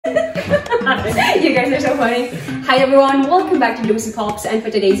You guys are so funny. Hi everyone, welcome back to Josie Pops, and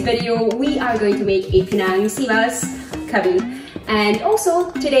for today's video we are going to make a Panang sea bass curry. And also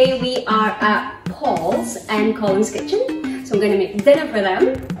today we are at Paul's and Colin's kitchen, so I'm going to make dinner for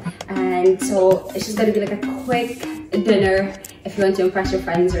them. And so it's just going to be like a quick dinner if you want to impress your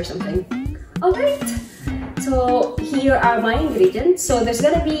friends or something. Alright, so here are my ingredients. So there's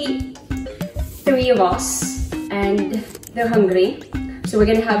going to be 3 of us and they're hungry. So we're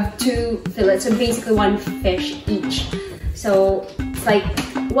gonna have 2 fillets, so basically 1 fish each. So it's like,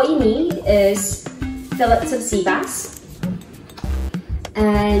 what you need is fillets of sea bass.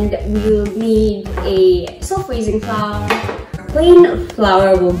 And we'll need a self-raising flour. Plain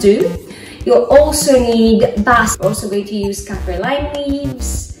flour will do. You'll also need basil. We're also going to use Kaffir lime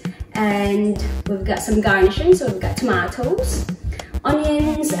leaves. And we've got some garnishing, so we've got tomatoes,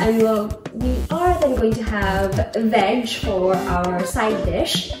 onions, and we are then going to have veg for our side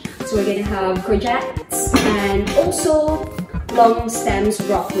dish. So we're going to have courgettes and also long stems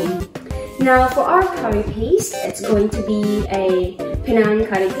broccoli. Now for our curry paste, it's going to be a Panang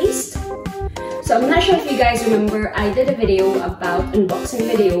curry paste. So I'm not sure if you guys remember, I did a video about unboxing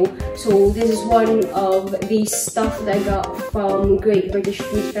video. So this is one of the stuff that I got from Great British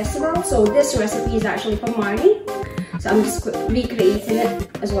Food Festival. So this recipe is actually from Marni. So I'm just recreating it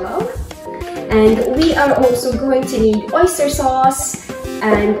as well. And we are also going to need oyster sauce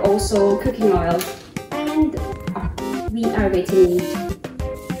and also cooking oil. And we are going to need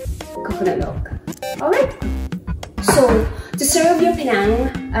coconut milk. Alright, so to serve your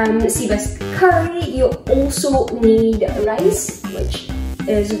Panang sea bass curry, you also need rice, which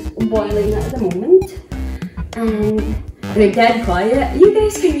is boiling at the moment. And they're dead quiet. You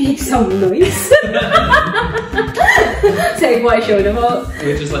guys can make some noise. Say what I showed about.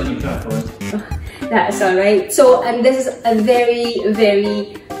 We're just letting you crack on. That's alright. So, and this is a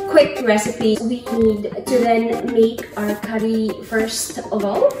very quick recipe. We need to then make our curry first of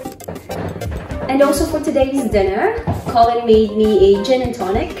all. And also for today's dinner, Colin made me a gin and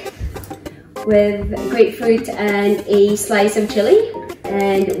tonic with grapefruit and a slice of chilli.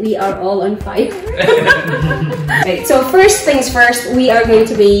 And we are all on fire. Right, so first things first, we are going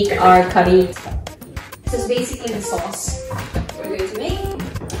to make our curry. This is basically the sauce we're going to make.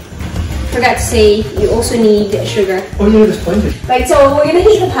 Forgot to say, you also need sugar. Oh yeah, there's plenty. Right, so we're going to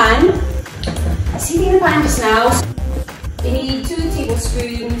heat the pan. Let's heat the pan just now. You need 2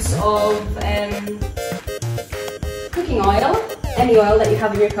 tablespoons of cooking oil, any oil that you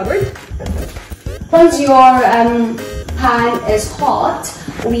have in your cupboard. Once your pan is hot,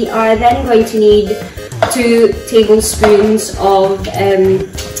 we are then going to need 2 tablespoons of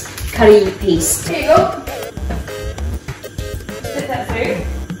curry paste. There you go. Put that through.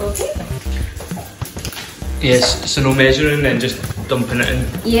 Okay. Yes, so no measuring and just dumping it in.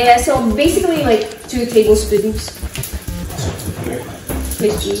 Yeah, so basically like 2 tablespoons.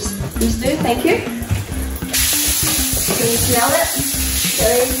 Please do, thank you. Can you smell it?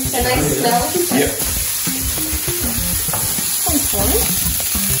 There's a nice smell. Yep.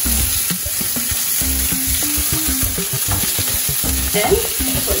 Then,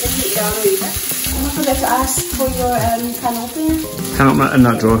 put the heat down a wee bit. And don't forget to ask for your can opener. Can opener in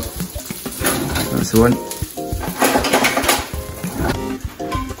that drawer. That's the one.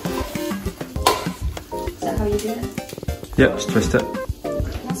 Is that how you do it? Yep, just twist it.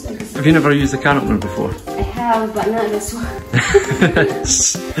 Have you never used a can opener before? I have, but not this one.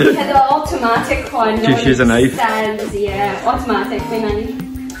 We had an automatic one. Just use a knife? Stands, yeah, automatic, my money.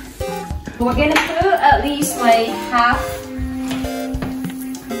 We're gonna put at least like half.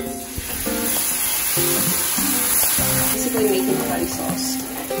 Basically making a curry sauce.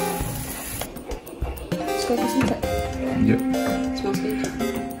 Let's go for some tip. Yep. Smells good.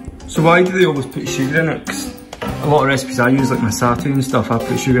 So why do they always put sugar in it? 'Cause a lot of recipes I use, like my satay and stuff, I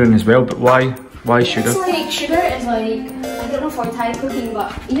put sugar in as well, but why sugar? It's like, sugar is like, I don't know for Thai cooking,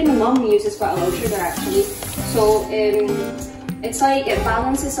 but even my mom uses quite a lot of sugar actually. So it's like, it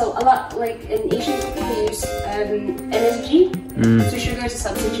balances a lot, like in Asian cooking they use MSG, so sugar is a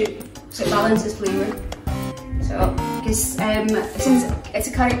substitute, so it balances flavour. So, because since it's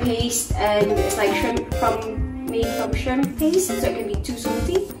a curry paste and it's like made from shrimp paste, so it can be too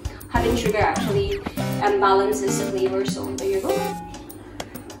salty. Having sugar actually balances the flavour, so there you go.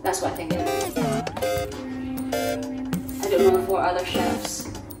 That's what I think. I don't know for other chefs.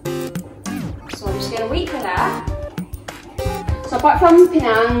 So I'm just gonna wait for that. So apart from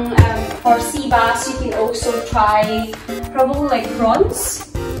Panang, for sea bass, you can also try probably like prawns.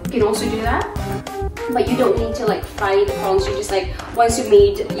 You can also do that. But you don't need to like fry the prawns, you just like, once you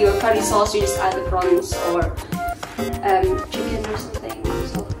made your curry sauce, you just add the prawns or chicken or something.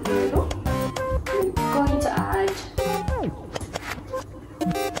 So there you go.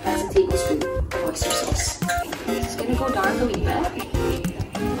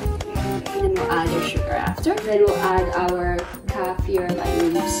 then we'll add our Kaffir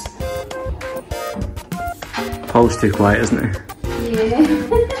lime leaves. Paul's too quiet, isn't he? Yeah.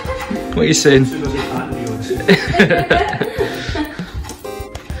 What are you saying? And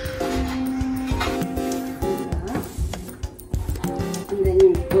then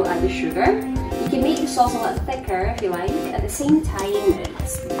we'll add the sugar. You can make the sauce a lot thicker if you like. At the same time,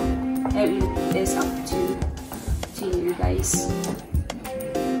 it is up to you guys.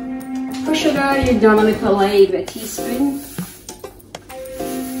 For sugar, you normally put like a teaspoon.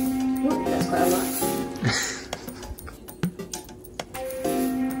 Oh, that's quite a lot.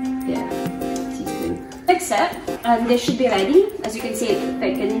 Yeah, teaspoon. Mix it, and this should be ready. As you can see, it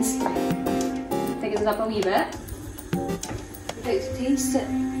thickens up a wee bit. Would you like to taste it?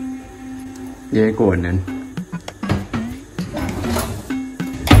 Yeah, go on then.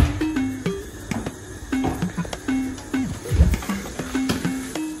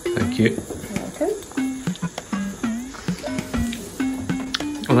 Thank you. You're welcome.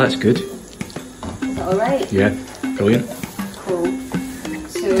 Oh, that's good. Is that alright? Yeah, brilliant. Cool.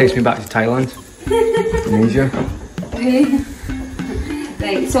 So, Takes me back to Thailand. Indonesia.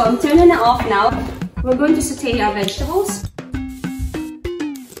 Right, so I'm turning it off now. We're going to saute our vegetables.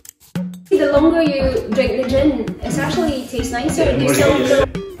 The longer you drink the gin, it actually tastes nicer.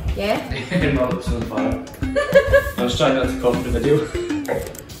 Yeah? My lips on fire. I was trying not to cough in the video.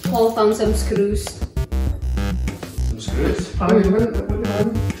 Paul found some screws. Some screws?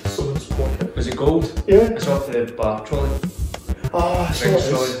 Someone's pocket. Was it gold? Yeah. It's off the bar trolley. Ah, so it is.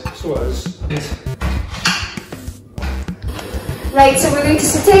 So it is. Right, so we're going to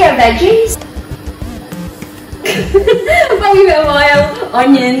saute our veggies. Wait a while.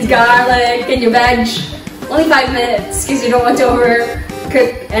 Onions, garlic, and your veg. Only 5 minutes because you don't want to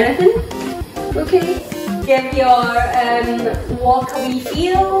overcook anything. Okay. Give your wok a wee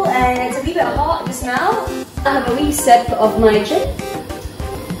feel, and it's a wee bit hot just now. I have a wee sip of my gin.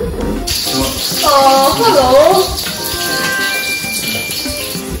 Oh, hello.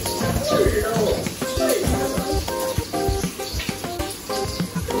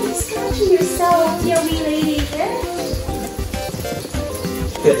 Scratching yourself, you wee lady here.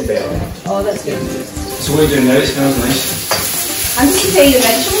 Getting better. Oh, that's good. So what are you doing now? It smells nice. I'm just preparing the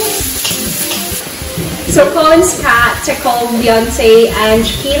vegetables. So Colin's cats are called Beyonce and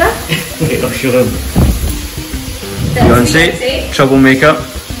Shakira. Wait, I'll show them. That's Beyonce, Troublemaker,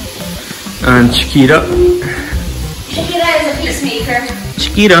 and Shakira. Shakira is a peacemaker.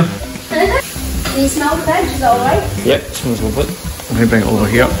 Shakira. Can you smell the veg? Is that alright? Yep, smells lovely. I'm going to bring it over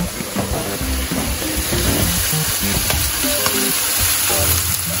here.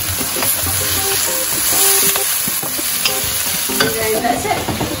 And then that's it.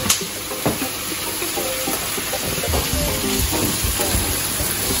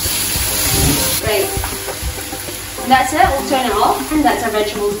 Right. That's it, we'll turn it off. And that's our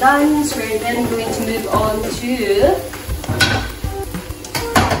vegetables done. So we're then going to move on to...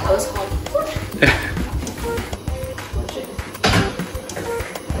 That was hot.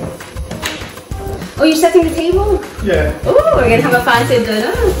 Oh, you're setting the table? Yeah. Oh, we're gonna have a fancy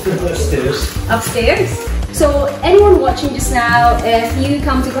dinner. Upstairs. Upstairs. So anyone watching just now, if you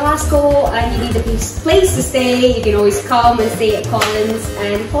come to Glasgow and you need a place to stay, you can always come and stay at Colin's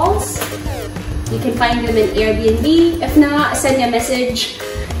and Paul's. You can find them in Airbnb. If not, send me a message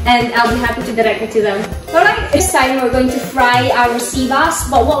and I'll be happy to direct you to them. Alright, this time we're going to fry our sea bass,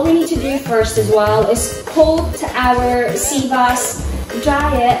 but what we need to do first as well is coat our sea bass,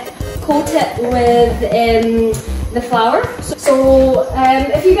 dry it, coat it with the flour. So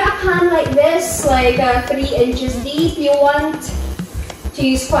if you get a pan like this, like 3 inches deep, you want to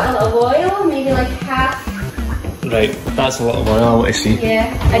use quite a lot of oil, maybe like half. Right, that's a lot of oil, I want to see.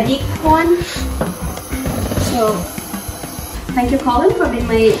 Yeah, a deep one. So, thank you Colin for being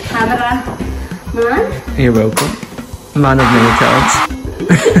my camera man. You're welcome. Man of many talents.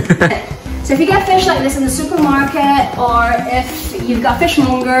 So if you get fish like this in the supermarket, or if you've got a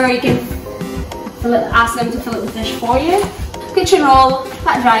fishmonger, you can ask them to fillet the fish for you. Kitchen roll,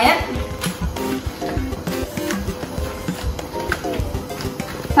 pat dry it.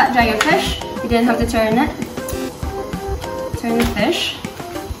 Pat dry your fish. You didn't have to turn it. Turn the fish.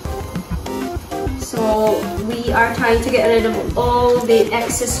 So we are trying to get rid of all the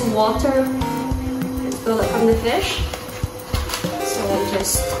excess water that's built up from the fish. So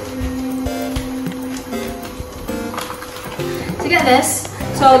just to get this.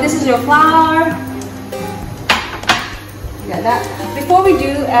 So this is your flour. Get that. Before we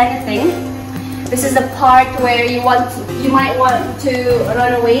do anything, this is the part where you might want to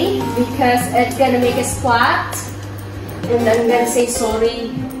run away because it's gonna make a splat, and I'm gonna say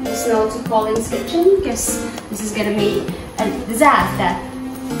sorry It's now to Colin's kitchen because this is gonna be a disaster.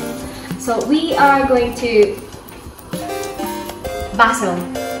 So we are going to Basil.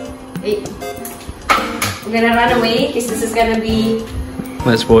 Wait. We're gonna run away because this is gonna be.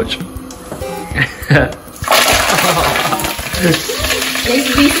 Let's watch.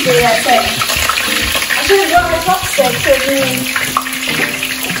 Basically that's it. I should have got my chopsticks with me.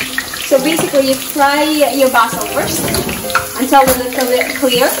 So basically you fry your basil first until it's a little bit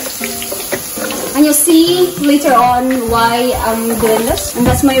clear. And you'll see later on why I'm doing this. And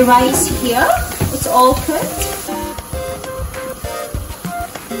that's my rice here. It's all cooked.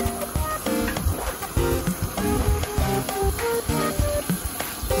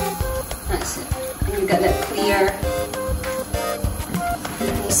 That's it. And you get that clear.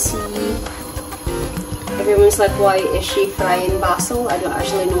 You see, everyone's like, why is she frying basil? I don't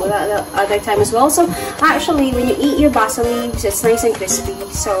actually know that at the other time as well. So actually when you eat your basil leaves, it's nice and crispy.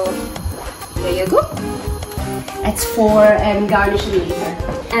 So there you go. It's for garnishing later.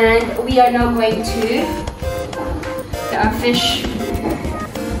 And we are now going to get our fish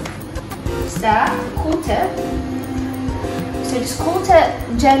stack, coat it. So just coat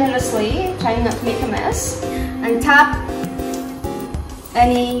it generously, trying not to make a mess. And tap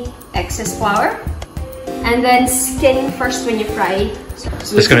any excess flour. And then skin first when you fry. So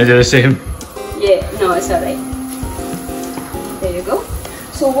Just gonna do the same. Yeah, no, it's alright. There you go.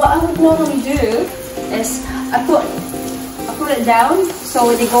 So what I would normally do is I put it down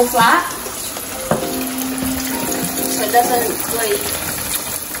so they go flat. So it doesn't like.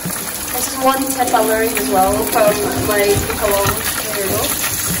 This is one tip I learned as well from my along. There you go.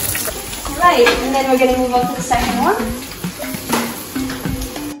 Right, and then we're gonna move on to the second one.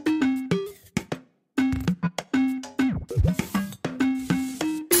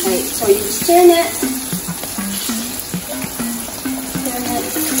 So you just turn it, and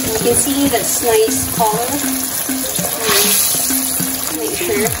you can see that's nice color. Make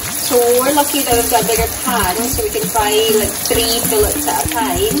sure. So we're lucky that we've got a bigger pan, so we can fry like 3 fillets at a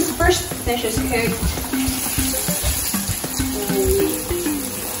time. First fish is cooked.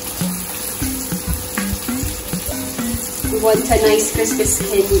 We want a nice crispy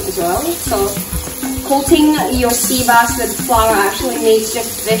skin as well. So coating your sea bass with flour actually makes your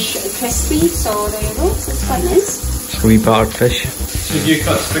fish crispy, so there you go, so it's quite nice. It's a wee battered fish. So do you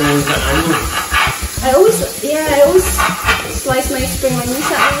cut spring onions at an angle? I always slice my spring onions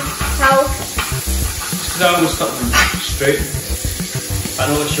at how. Because I always cut them straight. I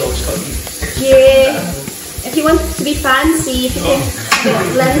know what she always cut them. Yeah, if you want it to be fancy, if you can do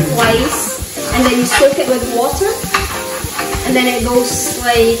it lengthwise, and then you soak it with water, and then it goes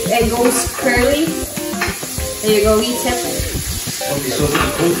curly. There you go, wee tip. Okay, so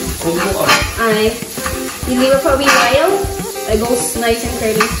cold water? Aye. You leave it for a wee while, it goes nice and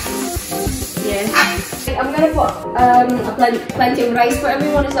curly. Yeah. I'm gonna put plenty of rice for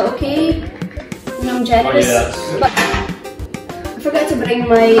everyone, is that okay? You know, I'm generous. Oh, yeah, but I forgot to bring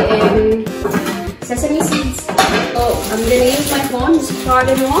my sesame seeds. Oh, I'm gonna use my phone, it's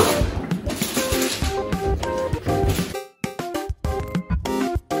charging on.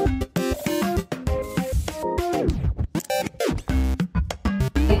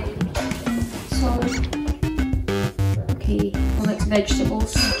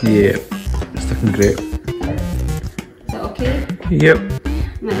 Vegetables. Yeah, it's looking great. Is that okay? Yep. I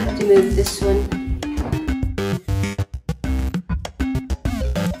might have to move this one.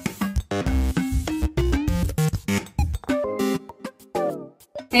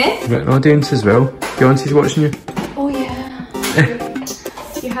 Eh? You've got an audience as well. Beyonce's watching you. Oh yeah.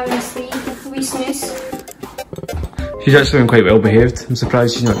 You're having a sleep, a wee snooze. She's actually been quite well behaved. I'm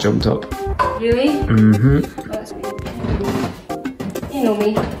surprised she's not jumped up. Really? Mm-hmm. You know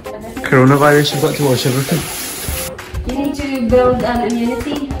me. Coronavirus, you've got to watch everything. You need to build an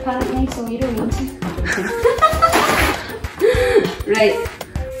immunity, apparently, so you don't need to. Right.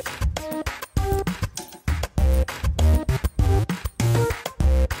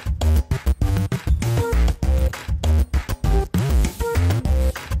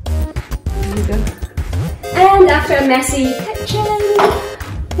 There you go. And after a messy kitchen,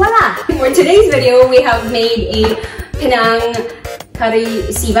 voila! For today's video, we have made a Panang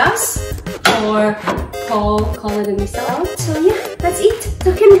curry sea bass for Paul, Colin and myself. So yeah, let's eat.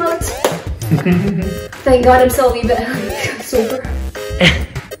 Talking about. Thank God I'm still a wee bit sober.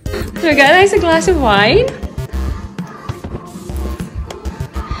 So we got a nice glass of wine.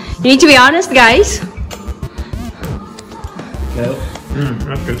 You need to be honest, guys. No.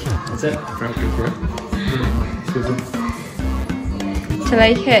 That's good. That's it. That's good for it. Do you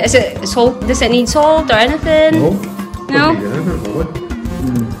like it? Is it salt? Does it need salt or anything? No. No? No?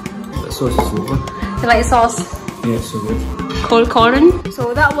 The sauce is lovely. You like the sauce? Yeah, it's so good. Cold Colin.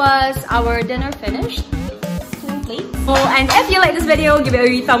 So that was our dinner finished. Complete. Oh, and if you like this video, give it a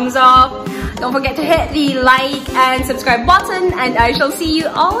wee thumbs up. Don't forget to hit the like and subscribe button, and I shall see you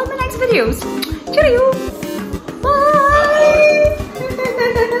all in the next videos. Cheerio! Bye!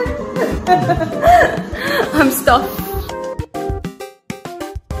 I'm stuffed.